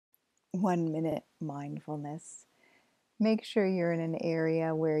1 minute mindfulness. Make sure you're in an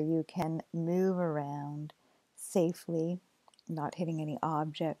area where you can move around safely, not hitting any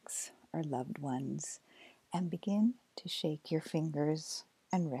objects or loved ones, and begin to shake your fingers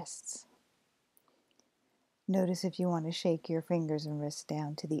and wrists. Notice if you want to shake your fingers and wrists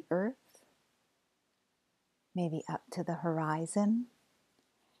down to the earth, maybe up to the horizon,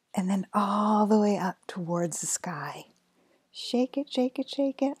 and then all the way up towards the sky. Shake it, shake it,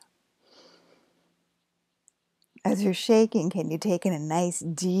 shake it. As you're shaking, can you take in a nice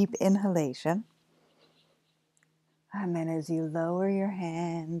deep inhalation? And then as you lower your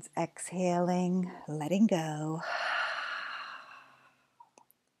hands, exhaling, letting go.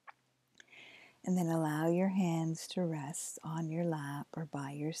 And then allow your hands to rest on your lap or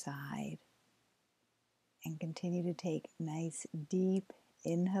by your side. And continue to take nice deep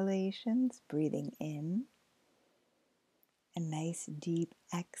inhalations, breathing in, and nice deep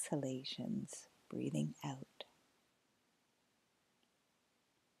exhalations, breathing out.